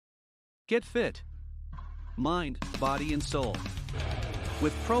Get fit. Mind, body, and soul.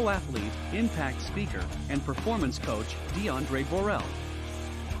 With pro athlete, impact speaker, and performance coach Diondre Borel.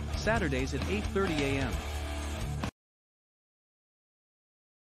 Saturdays at 8:30 a.m.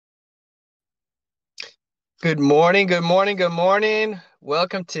 Good morning, good morning, good morning.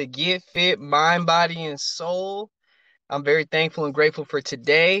 Welcome to Get Fit, Mind, Body, and Soul. I'm very thankful and grateful for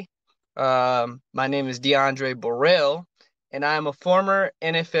today. My name is Diondre Borel, and I'm a former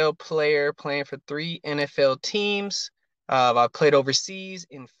NFL player playing for 3 NFL teams. I've played overseas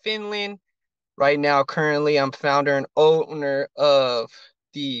in Finland. Right now, currently, I'm founder and owner of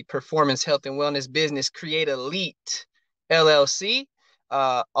the performance health and wellness business Create Elite LLC.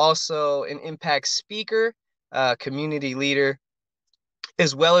 Also an impact speaker, community leader,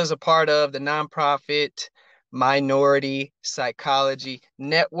 as well as a part of the nonprofit Minority Psychology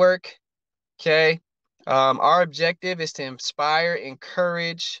Network. Okay. Our objective is to inspire,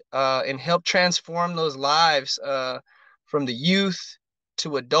 encourage, and help transform those lives from the youth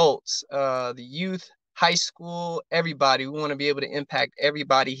to adults, the youth, high school, everybody. We want to be able to impact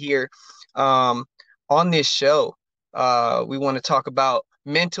everybody here on this show. We want to talk about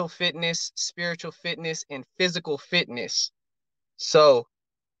mental fitness, spiritual fitness, and physical fitness. So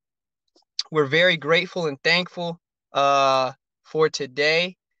we're very grateful and thankful for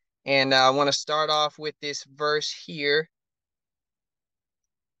today. And I want to start off with this verse here.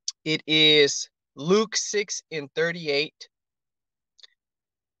 It is Luke 6:38.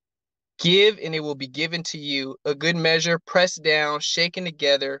 Give, and it will be given to you, a good measure, pressed down, shaken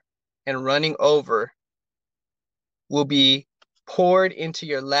together, and running over, will be poured into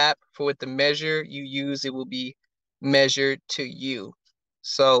your lap. For with the measure you use, it will be measured to you.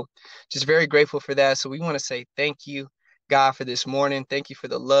 So just very grateful for that. So we want to say thank you, God, for this morning. Thank you for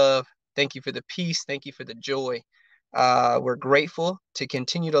the love. Thank you for the peace. Thank you for the joy. We're grateful to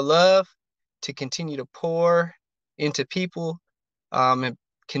continue to love, to continue to pour into people, and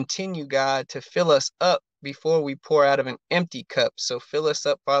continue, God, to fill us up before we pour out of an empty cup. So fill us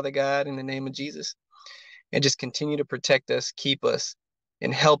up, Father God, in the name of Jesus, and just continue to protect us, keep us,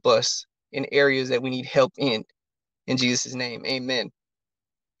 and help us in areas that we need help in Jesus' name, amen.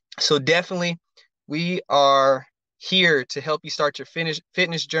 So definitely, we are here to help you start your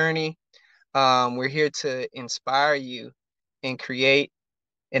fitness journey. We're here to inspire you and create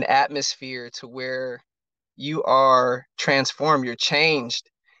an atmosphere to where you are transformed, you're changed.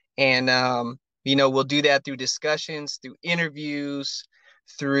 And, we'll do that through discussions, through interviews,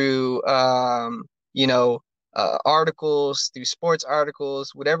 through, articles, through sports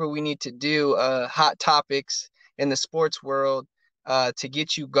articles, whatever we need to do, hot topics in the sports world to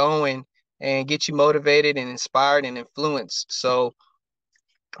get you going and get you motivated and inspired and influenced. So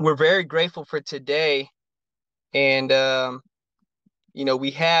we're very grateful for today. And,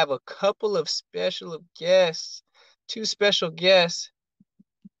 we have a couple of special guests, 2 special guests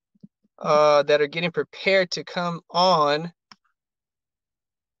that are getting prepared to come on.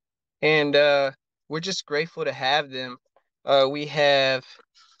 And we're just grateful to have them. We have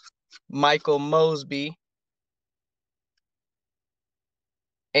Micah Mosby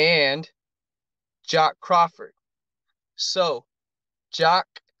and Jocques Crawford. So,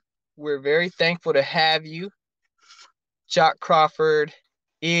 Jocques, we're very thankful to have you. Jocques Crawford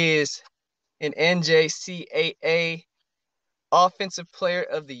is an NJCAA Offensive Player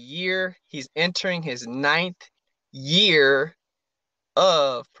of the Year. He's entering his 9th year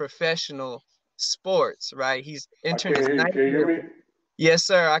of professional sports, right? He's entering his 9th year. Can you hear me? Yes,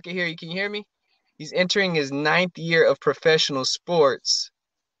 sir. I can hear you. Can you hear me? He's entering his 9th year of professional sports.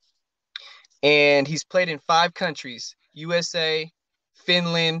 And he's played in 5 countries: USA,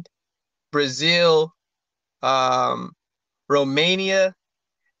 Finland, Brazil, Romania,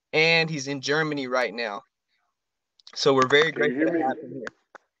 and he's in Germany right now. So we're very grateful to have him here.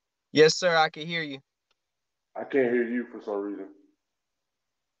 Yes, sir. I can hear you. I can't hear you for some reason.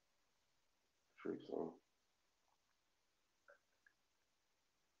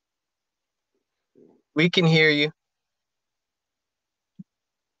 We can hear you.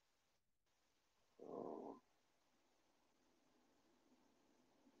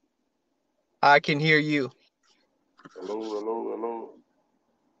 I can hear you. Hello.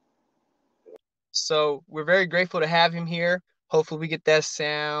 So we're very grateful to have him here. Hopefully we get that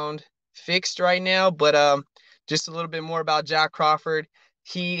sound fixed right now. But just a little bit more about Jocques Crawford.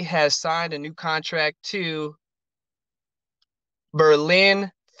 He has signed a new contract to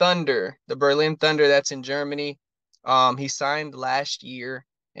Berlin Thunder, the Berlin Thunder that's in Germany. He signed last year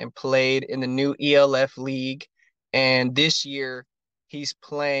and played in the new ELF league. And this year he's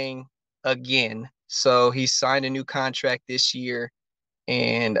playing again. So he signed a new contract this year.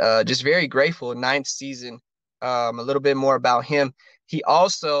 and just very grateful. 9th season. A little bit more about him. He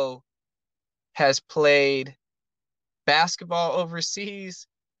also has played basketball overseas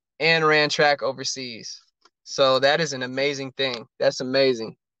and ran track overseas. So that is an amazing thing. That's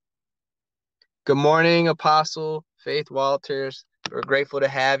amazing. Good morning, Apostle Faith Walters. We're grateful to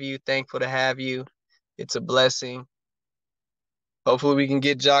have you. Thankful to have you. It's a blessing. Hopefully we can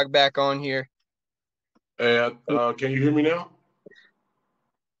get Jocques back on here. Can you hear me now?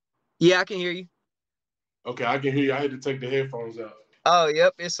 Yeah, I can hear you. Okay, I can hear you. I had to take the headphones out. Oh,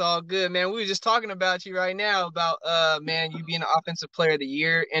 yep, it's all good, man. We were just talking about you right now about man, you being an offensive player of the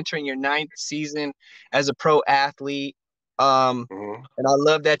year, entering your 9th season as a pro athlete. And I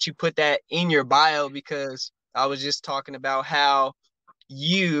love that you put that in your bio, because I was just talking about how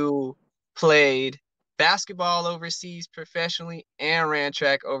you played basketball overseas professionally and ran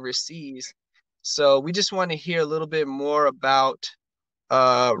track overseas. So we just want to hear a little bit more about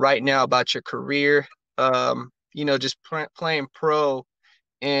right now about your career, just playing pro,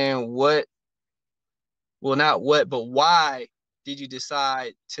 and not what, but why did you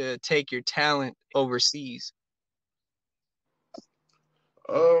decide to take your talent overseas?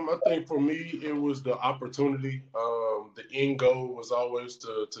 I think for me, it was the opportunity. The end goal was always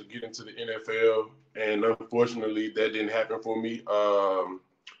to get into the NFL, and unfortunately, that didn't happen for me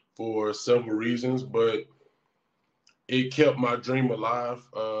for several reasons. But it kept my dream alive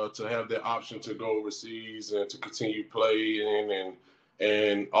to have that option to go overseas and to continue playing,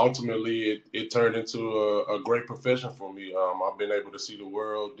 and ultimately it turned into a great profession for me. I've been able to see the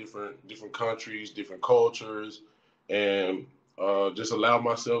world, different countries, different cultures, and just allow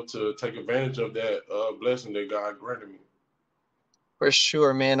myself to take advantage of that blessing that God granted me. For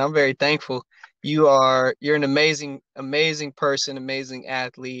sure, man. I'm very thankful. You're an amazing person, amazing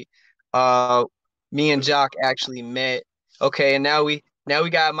athlete. Me and Jocques actually met. Okay, and now we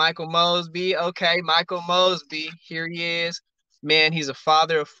got Micah Mosby. Okay, Micah Mosby, here he is. Man, he's a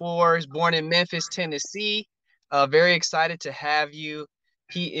father of 4. He's born in Memphis, Tennessee. Very excited to have you.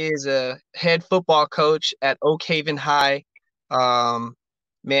 He is a head football coach at Oak Haven High.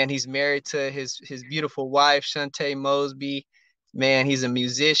 Man, he's married to his beautiful wife, Shunta Mosby. Man, he's a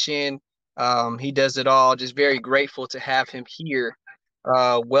musician. He does it all. Just very grateful to have him here.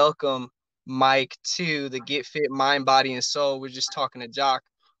 Welcome, Mike, to the Get Fit Mind, Body, and Soul. We're just talking to Jocques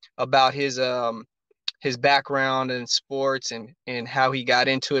about his background in sports, and how he got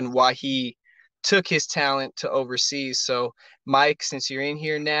into it and why he took his talent to overseas. So, Mike, since you're in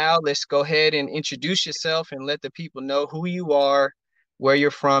here now, let's go ahead and introduce yourself and let the people know who you are, where you're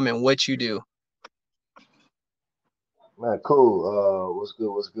from, and what you do. Man, cool. What's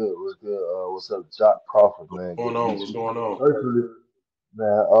good? What's up, Jocques Crawford, man? What's going on? Personally,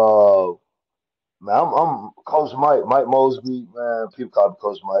 man, man, I'm Coach Mike Mosby, man. People call me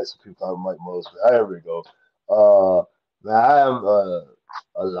Coach Mike, some people call me Mike Mosby. However it go. Man, I am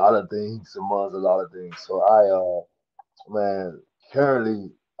a lot of things amongst a lot of things. So man,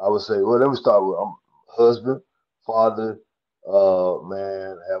 currently I would say, well, let me start with I'm husband, father,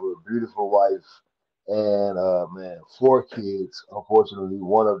 man, have a beautiful wife, and man, 4 kids. Unfortunately,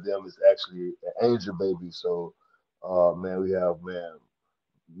 one of them is actually an angel baby. So, man, we have man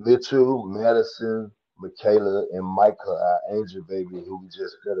Mitchell, Madison, Mikayla, and Micah, our angel baby, who we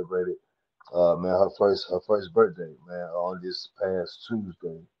just celebrated. Man, her first birthday, man, on this past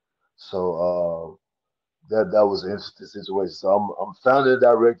Tuesday. So that was an interesting situation. So I'm founder and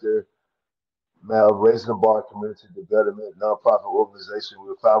director, man, of Raising the Bar Community Development nonprofit organization.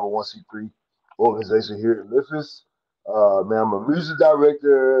 We're a 501c3 organization here in Memphis. Man, I'm a music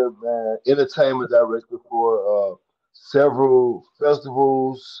director, man, entertainment director for several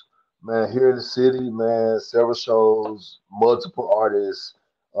festivals, man, here in the city, man, several shows, multiple artists.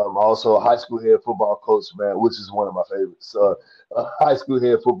 Also a high school head football coach, man, which is one of my favorites. A high school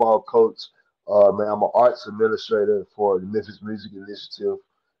head football coach. Man, I'm an arts administrator for the Memphis Music Initiative.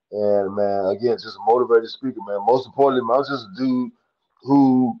 And man, again, just a motivated speaker, man. Most importantly, man, I'm just a dude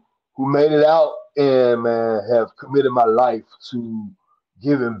who made it out and man have committed my life to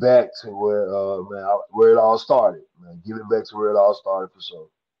giving back to where it all started, man. Giving back to where it all started for sure.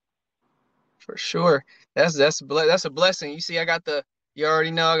 For sure. That's a blessing. You see, you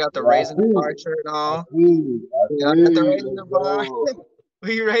already know I got the Yeah, I Raising the see Bar it. shirt I on. see it. I Yeah, I got the see it. Raising the Let's Bar. go.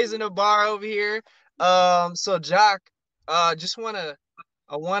 We raising the bar over here. So Jocques, just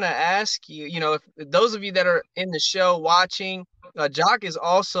I wanna ask you, if those of you that are in the show watching, Jocques is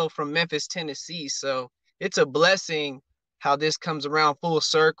also from Memphis, Tennessee. So it's a blessing how this comes around full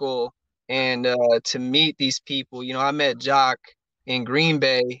circle, and to meet these people. I met Jocques in Green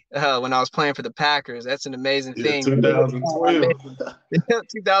Bay when I was playing for the Packers. That's an amazing Yeah, thing. 2012.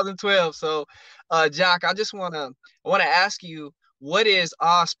 2012. So, Jocques, I want to ask you, what is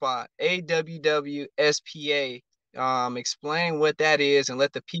AWSPA? AWWSPA. Explain what that is and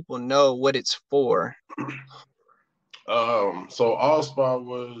let the people know what it's for. So Allspa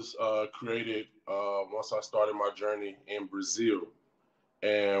was created once I started my journey in Brazil.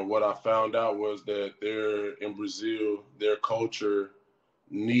 And what I found out was that in Brazil, their culture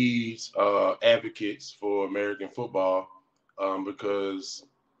needs advocates for American football because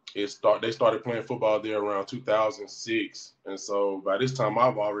they started playing football there around 2006. And so by this time,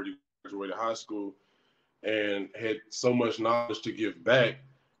 I've already graduated high school and had so much knowledge to give back.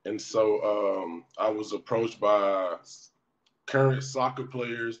 And so I was approached by current soccer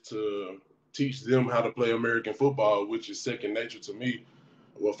players to teach them how to play American football, which is second nature to me.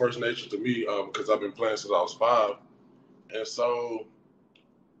 Well, first nature to me because I've been playing since I was 5. And so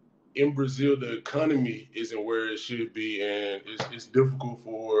in Brazil, the economy isn't where it should be, and it's difficult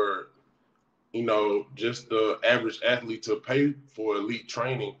for, just the average athlete to pay for elite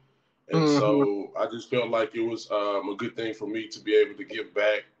training. And so I just felt like it was a good thing for me to be able to give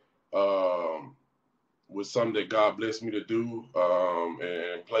back with something that God blessed me to do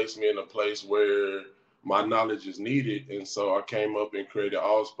and place me in a place where my knowledge is needed. And so I came up and created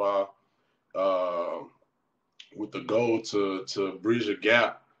AllSpa with the goal to bridge a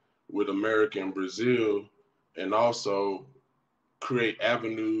gap with America and Brazil, and also create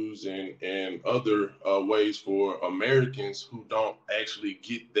avenues and other ways for Americans who don't actually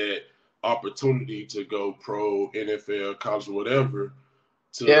get that opportunity to go pro, NFL, college, whatever,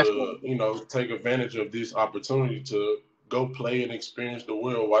 to take advantage of this opportunity to go play and experience the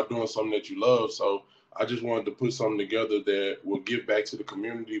world while doing something that you love. So I just wanted to put something together that will give back to the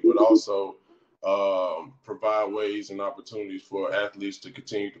community, but also provide ways and opportunities for athletes to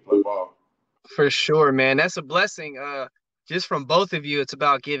continue to play ball. For sure, man. That's a blessing. Just from both of you, it's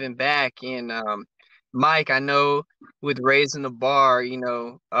about giving back. And Mike, I know with raising the bar,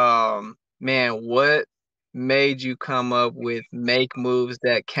 man, what made you come up with make moves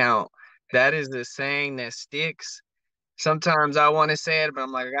that count? That is the saying that sticks. Sometimes I want to say it, but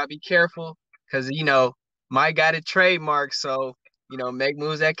I'm like, I gotta be careful because Mike got it trademarked. So, make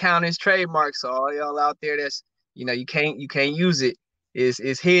moves that count is trademarked. So all y'all out there that's, you can't use it.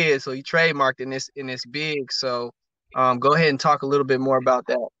 Is his, so he trademarked in this big. So go ahead and talk a little bit more about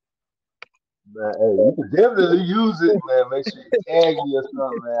that. Man, hey, you can definitely use it, man. Make sure you tag me or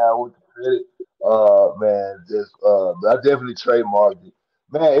something, man. I want the credit. Man, I definitely trademarked it.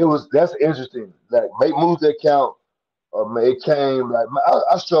 Man, that's interesting. Like make moves that count. Man, it came like man,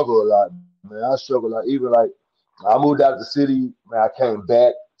 I struggle a lot, man. I struggle a lot. Even like I moved out of the city, man. I came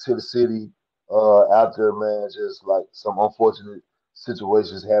back to the city after man, just like some unfortunate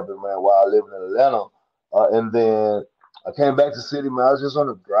situations happened, man, while I lived in Atlanta, and then I came back to the city, man. I was just on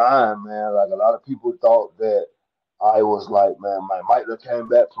the grind, man. Like a lot of people thought that I was like, man, my Micah came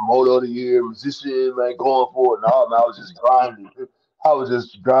back promoter of the year, musician, man, going for it. No, man, I was just grinding. I was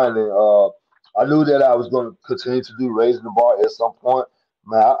just grinding. I knew that I was going to continue to do raising the bar at some point.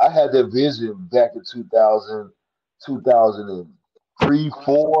 Man, I had that vision back in 2003,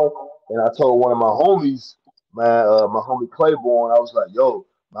 4, and I told one of my homies, man, my homie Claiborne, I was like, yo,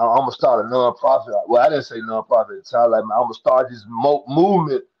 man, I'm gonna start a nonprofit. Well, I didn't say nonprofit at the time. Like, man, I'm gonna start this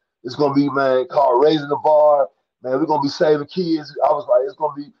movement. It's gonna be, man, called Raising the Bar. Man, we're gonna be saving kids. I was like, it's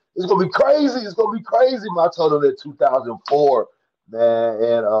gonna be crazy. It's gonna be crazy. Man, I told him that 2004, man,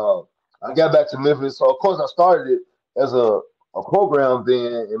 and I got back to Memphis. So of course I started it as a program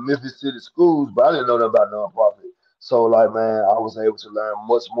then in Memphis City schools, but I didn't know nothing about nonprofit. So like, man, I was able to learn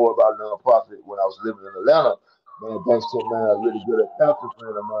much more about nonprofit when I was living in Atlanta. Man, thanks to man, a really good accountant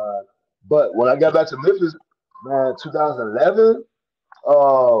friend of mine. But when I got back to Memphis, man, 2011,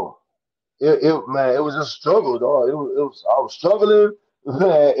 uh, man, it was just a struggle, dog. It was I was struggling,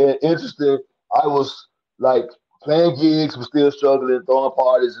 man, and interesting. I was like playing gigs, was still struggling, throwing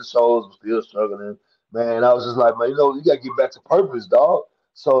parties and shows, was still struggling. Man, I was just like, man, you gotta get back to purpose, dog.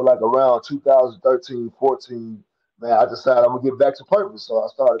 So like around 2013, 14, man, I decided I'm gonna get back to purpose. So I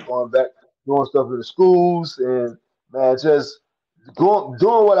started going back, doing stuff in the schools and man, just doing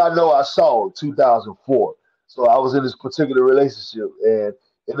what I know I saw in 2004. So I was in this particular relationship and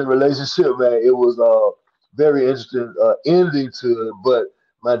in the relationship, man, it was a very interesting ending to it. But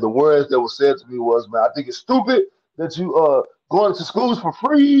man, the words that were said to me was, man, I think it's stupid that you going to schools for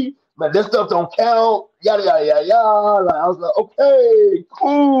free. Man, that stuff don't count. Yada yada yada yada. Like, I was like, okay,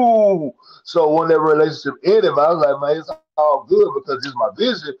 cool. So when that relationship ended, man, I was like, man, it's all good because this is my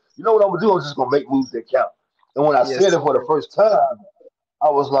vision. You know what I'm gonna do? I'm just gonna make moves that count. And when I said Yes, it for the sir. first time, I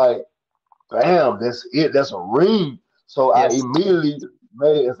was like, bam, that's it. That's a ring. So I Yes, immediately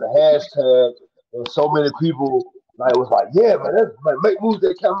made it as a hashtag, and so many people like was like, yeah, man, that's, man, make moves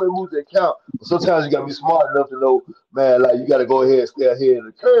that count, make moves that count. But sometimes you gotta be smart enough to know, man, like you gotta go ahead and stay ahead of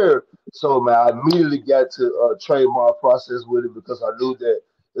the curve. So man, I immediately got to trademark process with it because I knew that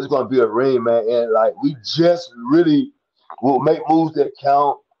it's gonna be a ring, man, and like we just really will make moves that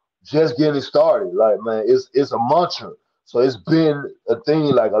count. Just getting started, like man, it's a mantra. So it's been a thing.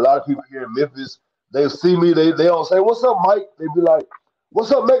 Like a lot of people here in Memphis, they see me, they don't say, "What's up, Mike?" They be like,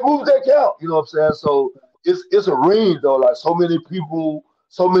 "What's up, make moves that count." You know what I'm saying? So it's a ring though. Like so many people,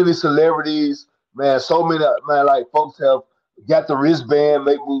 so many celebrities, man, so many man, like folks have got the wristband,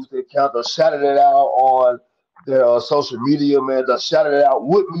 make moves that count. They shouted it out on their social media, man. They shouted it out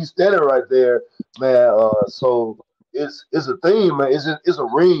with me standing right there, man. So it's a thing, man. It's a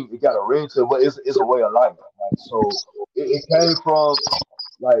ring. It got a ring to it, but it's a way of life. Like so, it came from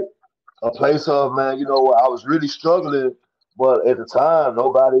like a place of man. You know, I was really struggling, but at the time,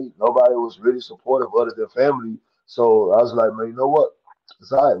 nobody was really supportive other than family. So I was like, man, you know what?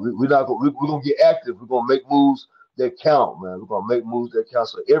 It's all right. We're not gonna we're gonna get active. We're gonna make moves that count, man. We're gonna make moves that count.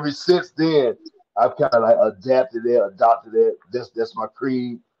 So ever since then, I've kind of like adapted it, adopted it. That's my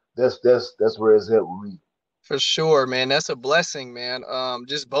creed. That's where it's at with me. for sure, man. That's a blessing, man.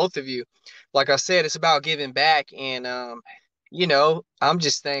 Just both of you. Like I said, it's about giving back, and I'm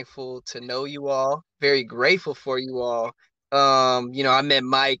just thankful to know you all. Very grateful for you all. I met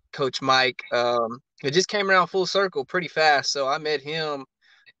Mike, Coach Mike. It just came around full circle pretty fast. So I met him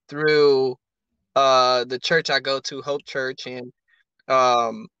through the church I go to, Hope Church, and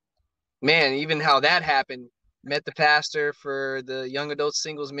um man, even how that happened. Met the pastor for the young adult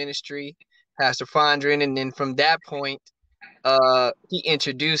singles ministry, Pastor Fondren, and then from that point, he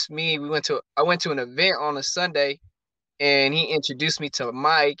introduced me. I went to an event on a Sunday, and he introduced me to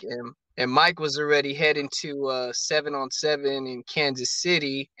Mike, and Mike was already heading to 7-on-7 in Kansas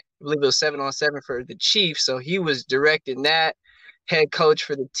City. I believe it was 7-on-7 for the Chiefs, so he was directing that, head coach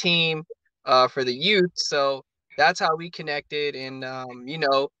for the team, for the youth. So that's how we connected, and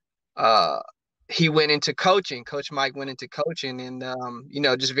uh, he went into coaching. Coach Mike went into coaching, and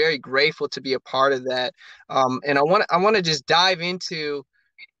just very grateful to be a part of that. And I want to just dive into,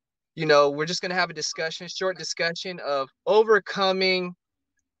 we're just going to have a discussion, short discussion of overcoming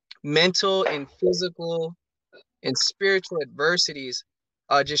mental and physical and spiritual adversities.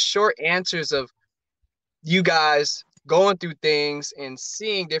 Just short answers of you guys going through things and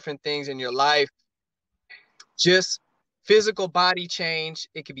seeing different things in your life. Just physical body change.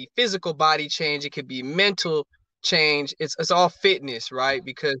 It could be physical body change. It could be mental change. It's all fitness, right?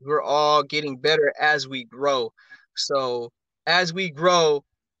 Because we're all getting better as we grow. So as we grow,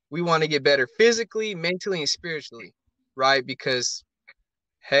 we want to get better physically, mentally, and spiritually, right? Because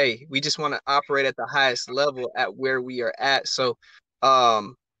hey, we just want to operate at the highest level at where we are at. So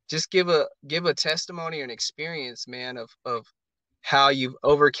um just give a testimony or an experience, man, of how you've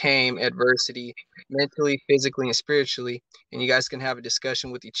overcame adversity mentally, physically, and spiritually. And you guys can have a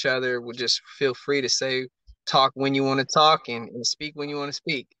discussion with each other. We'll just feel free to talk when you want to talk and speak when you want to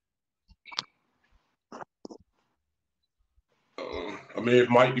speak. I mean, if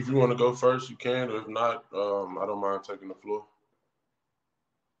Mike, if you want to go first, you can. Or if not, I don't mind taking the floor.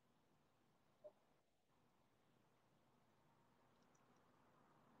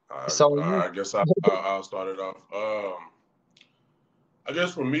 It's all you. I guess I'll start it off. I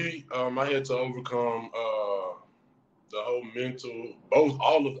guess for me, I had to overcome the whole mental, both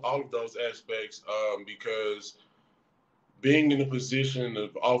all of those aspects, because being in a position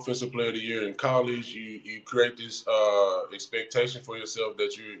of offensive player of the year in college, you create this expectation for yourself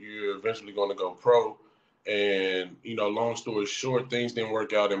that you're eventually going to go pro. And long story short, things didn't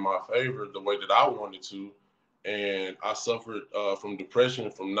work out in my favor the way that I wanted to, and I suffered from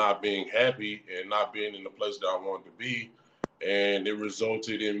depression, from not being happy and not being in the place that I wanted to be, and it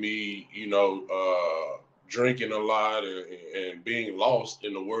resulted in me, drinking a lot and being lost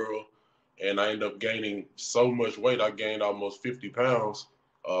in the world, and I ended up gaining so much weight. I gained almost 50 pounds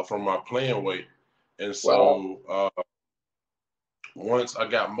from my playing weight. And Wow. so once I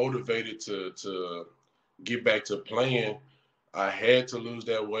got motivated to get back to playing, I had to lose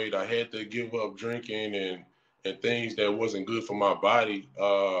that weight. I had to give up drinking and things that wasn't good for my body,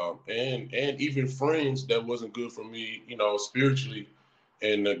 and even friends that wasn't good for me, spiritually,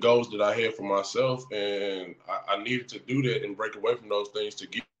 and the goals that I had for myself. And I needed to do that and break away from those things to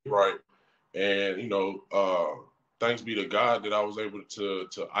get right. And thanks be to God that I was able to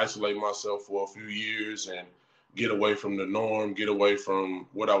isolate myself for a few years and get away from the norm, get away from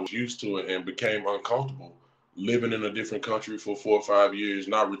what I was used to, and became uncomfortable living in a different country for 4 or 5 years,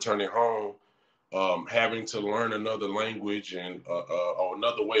 not returning home, having to learn another language and or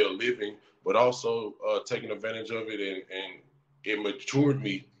another way of living, but also taking advantage of it, and it matured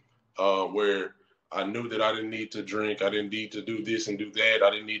me where I knew that I didn't need to drink, I didn't need to do this and do that, I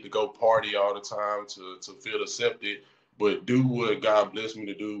didn't need to go party all the time to feel accepted, but do what God blessed me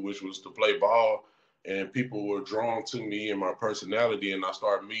to do, which was to play ball. And people were drawn to me and my personality, and I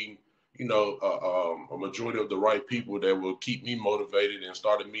started meeting, a majority of the right people that will keep me motivated, and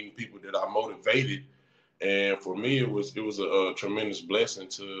started meeting people that I motivated. And for me, it was a tremendous blessing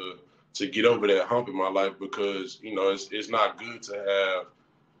to get over that hump in my life, because, it's not good to have,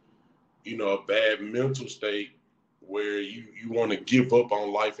 a bad mental state where you want to give up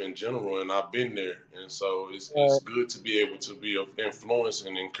on life in general. And I've been there. And so it's good to be able to be of influence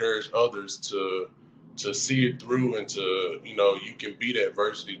and encourage others to see it through, and to, you can beat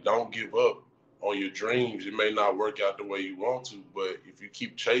adversity. Don't give up on your dreams. It may not work out the way you want to, but if you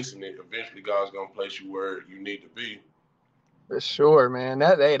keep chasing it, eventually God's going to place you where you need to be. For sure, man.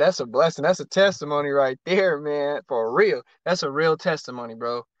 That's a blessing. That's a testimony right there, man. For real. That's a real testimony,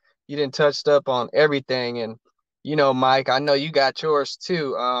 bro. You done touched up on everything. And, Mike, I know you got yours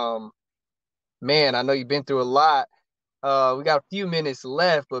too. Man, I know you've been through a lot. We got a few minutes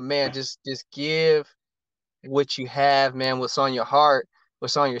left, but man, just give what you have, man, what's on your heart,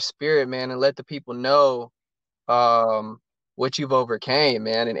 what's on your spirit, man, and let the people know what you've overcame,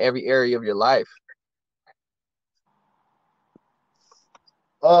 man, in every area of your life.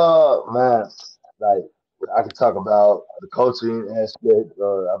 Man, like, I can talk about the coaching aspect.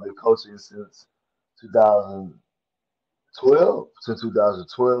 I've been coaching since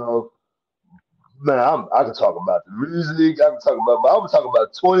 2012. Man, I can talk about the music. I can talk about, but I'm talking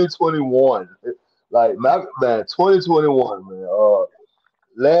about 2021. Like, man, 2021, man.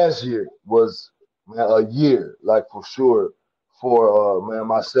 Last year was, man, a year, like, for sure, for man,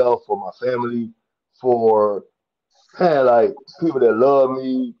 myself, for my family, for, man, like, people that love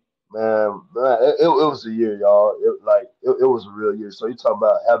me, man, it was a year, y'all. It was a real year. So you talk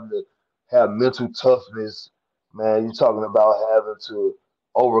about having to have mental toughness, man. You talking about having to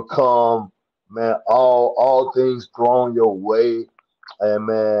overcome, man, all things thrown your way, and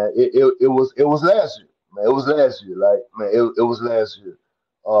man, it was last year, man. It was last year, like, man, it was last year.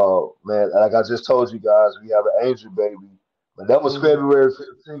 Man, like I just told you guys, we have an angel baby, but that was February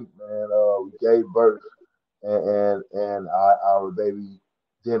 15th, man. We gave birth, and our baby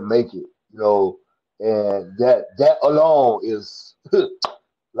didn't make it, and that alone is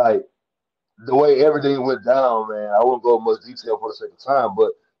like the way everything went down, man. I won't go into much detail for the sake of time,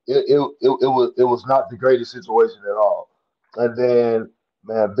 but it was not the greatest situation at all. And then,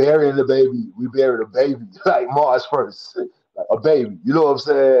 man, burying the baby, we buried a baby like March 1st, like a baby, you know what I'm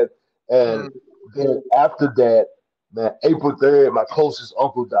saying? And then after that, man, April 3rd, my closest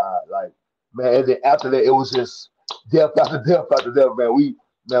uncle died. Like, man, and then after that, it was just death after death after death, man. We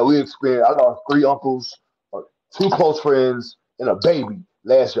experienced, I lost 3 uncles, 2 close friends, and a baby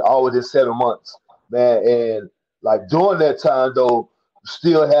last year, all within 7 months, man. And like during that time, though, you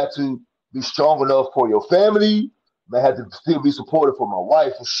still had to be strong enough for your family, man. Had to still be supportive for my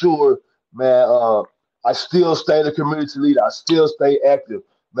wife, for sure, man. I still stayed a community leader. I still stay active,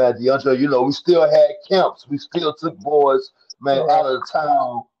 man. Diondre, we still had camps. We still took boys, man, out of the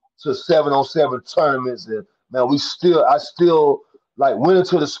town to 7-on-7 tournaments, and man, I still like went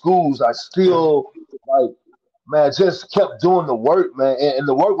into the schools. I still, like, man, just kept doing the work, man, and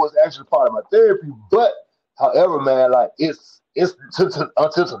the work was actually part of my therapy. But however, man, like, it's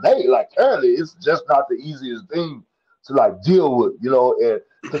until today, like, currently, it's just not the easiest thing to like deal with, and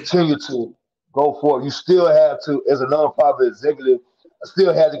continue to go forward. You still have to, as a nonprofit executive, I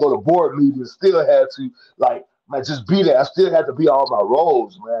still had to go to board meetings, still had to, like, man, just be there. I still had to be all my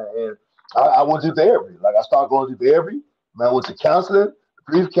roles, man. And I went to therapy. Like, I started going to therapy, man. I went to counseling,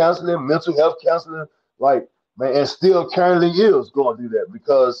 grief counseling, mental health counseling, like, man, and still currently is going through that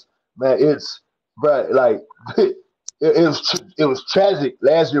because, man, it's, bro, like, it was tragic.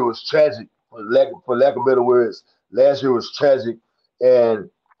 Last year was tragic, for lack of better words. Last year was tragic,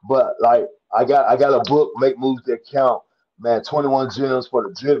 but like, I got a book, Make Moves That Count, man. 21 Gems for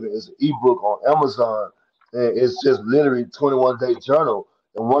the Driven. It's an ebook on Amazon, and it's just literally 21-day journal.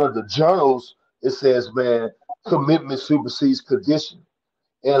 And one of the journals, it says, man, commitment supersedes condition.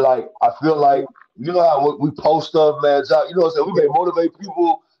 And like, I feel like, how we post stuff, man, Jacques, what I'm saying? We may motivate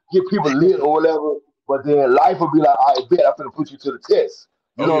people, get people lit or whatever, but then life will be like, I bet I'm gonna put you to the test.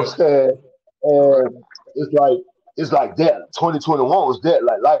 You know what I'm saying? And it's like that. 2021 was that,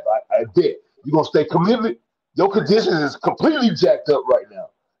 like, life. I bet you're gonna stay committed. Your conditions is completely jacked up right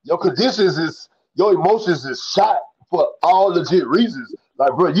now. Your conditions is your emotions is shot for all legit reasons.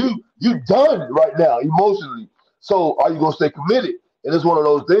 Like, bro, you done right now emotionally. So are you gonna stay committed? And it's one of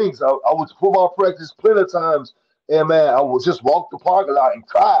those things. I went to football practice plenty of times, and man, I would just walk the parking lot and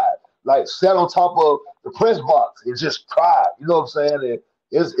cry, like sat on top of the press box and just cried. You know what I'm saying? And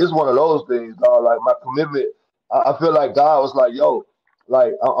it's one of those things, dog. Like my commitment, I feel like God was like, yo,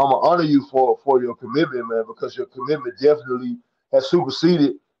 like I'm gonna honor you for your commitment, man, because your commitment definitely has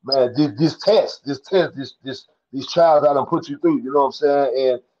superseded, man, these trials I done put you through. You know what I'm saying?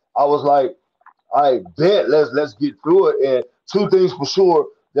 And I was like, I bet let's get through it. And two things for sure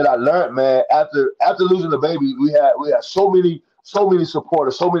that I learned, man, after losing the baby, we had so many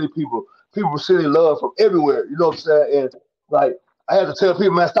supporters, so many people sending love from everywhere. You know what I'm saying? And like I had to tell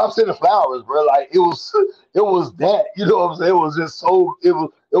people, man, stop sending flowers, bro. Like it was that. You know what I'm saying? It was just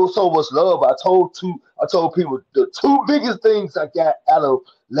it was so much love. I told people the two biggest things I got out of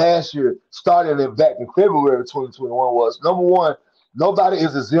last year, starting in back in February of 2021, was number one, nobody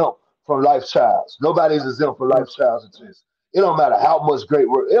is exempt from life trials. Nobody is exempt from life trials and tests. It don't matter how much great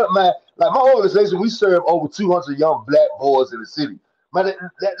work. It don't matter. Like my organization, we serve over 200 young black boys in the city. Man,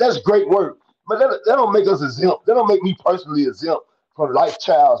 that's great work. But that don't make us exempt. That don't make me personally exempt from life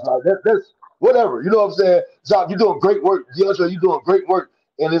trials. Like that's whatever. You know what I'm saying? Jacques, you're doing great work. Diondre, you're doing great work.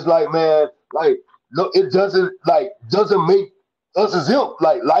 And it's like, man, like, no, it doesn't make us exempt.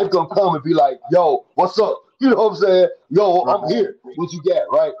 Like life gonna come and be like, yo, what's up? You know what I'm saying? Yo, I'm here. What you got,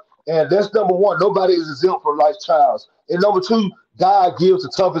 right? And that's number one. Nobody is exempt from life's trials. And number two, God gives the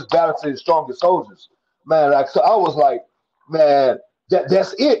toughest battle to his strongest soldiers. Man, like so I was like, man,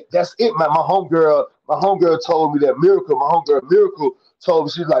 that's it. That's it, man. My homegirl told me that miracle. My homegirl Miracle told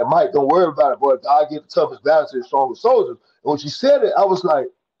me, she's like, Mike, don't worry about it, boy. God gives the toughest battle to his strongest soldiers. And when she said it, I was like,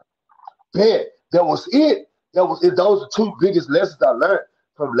 man, that was it. That was it. Those are two biggest lessons I learned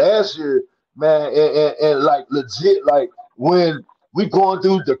from last year, man. And like legit, like when we going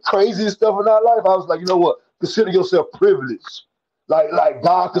through the craziest stuff in our life, I was like, you know what? Consider yourself privileged. Like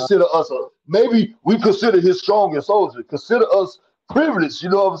God consider us maybe we consider his strongest soldier. Consider us privileged. You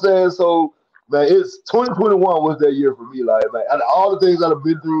know what I'm saying? So man, it's 2021 was that year for me. Like man, and all the things I've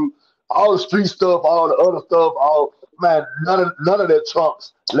been through, all the street stuff, all the other stuff, all man, none of that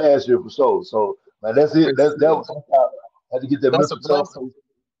trumps last year for sure. So man, that's it. That was I had to get that That's a mental tough.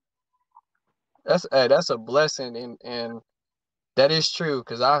 blessing. That's a blessing, and that is true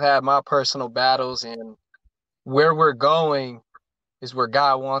because I've had my personal battles, and where we're going is where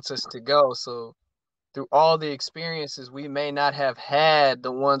God wants us to go. So through all the experiences, we may not have had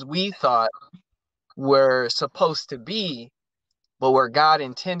the ones we thought were supposed to be, but where God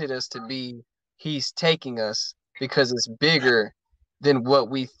intended us to be, he's taking us because it's bigger than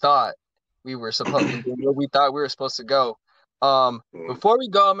what we thought we were supposed to go. Before we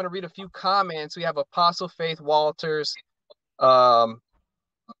go, I'm going to read a few comments. We have Apostle Faith Walters.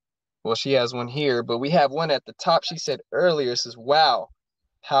 Well, she has one here, but we have one at the top. She said earlier, says, wow,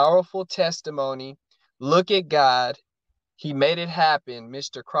 powerful testimony. Look at God. He made it happen.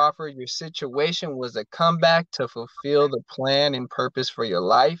 Mr. Crawford, your situation was a comeback to fulfill the plan and purpose for your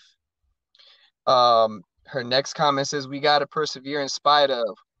life. Her next comment says, we got to persevere in spite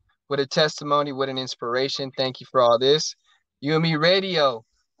of. What a testimony. What an inspiration. Thank you for all this. UMERADIO,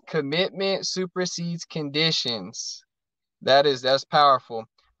 commitment supersedes conditions. That's powerful.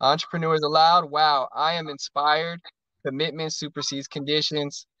 Entrepreneurs Aloud, wow, I am inspired. Commitment supersedes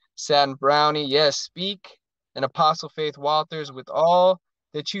conditions. Satin Brownie, yes, speak. And Apostle Faith Walters, with all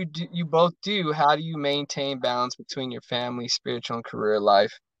that you both do, how do you maintain balance between your family, spiritual, and career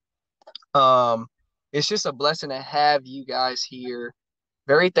life? It's just a blessing to have you guys here.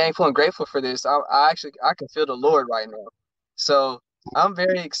 Very thankful and grateful for this. I can feel the Lord right now. So I'm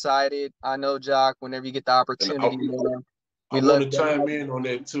very excited. I know, Jacques, whenever you get the opportunity, I want to chime in on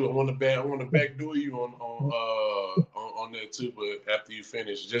that too. I want to backdoor you on that too. But after you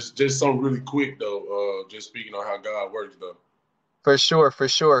finish, just something really quick though. Just speaking on how God works though. For sure.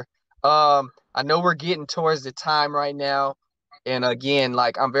 I know we're getting towards the time right now, and again,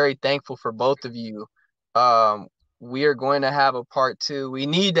 like I'm very thankful for both of you. We are going to have a part two. We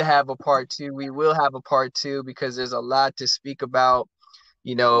need to have a part two. We will have a part two because there's a lot to speak about.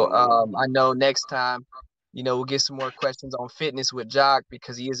 I know next time, we'll get some more questions on fitness with Jacques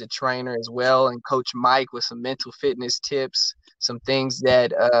because he is a trainer as well, and Coach Mike with some mental fitness tips, some things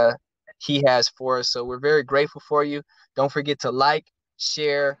that he has for us. So we're very grateful for you. Don't forget to like,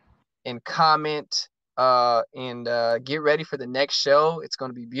 share, and comment, and get ready for the next show. It's going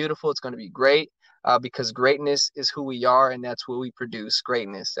to be beautiful. It's going to be great because greatness is who we are, and that's what we produce,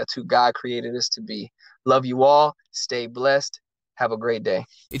 greatness. That's who God created us to be. Love you all. Stay blessed. Have a great day.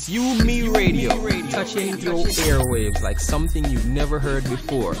 It's UMERADIO, touching your airwaves like something you've never heard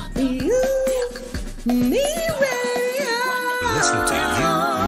before. Listen to you.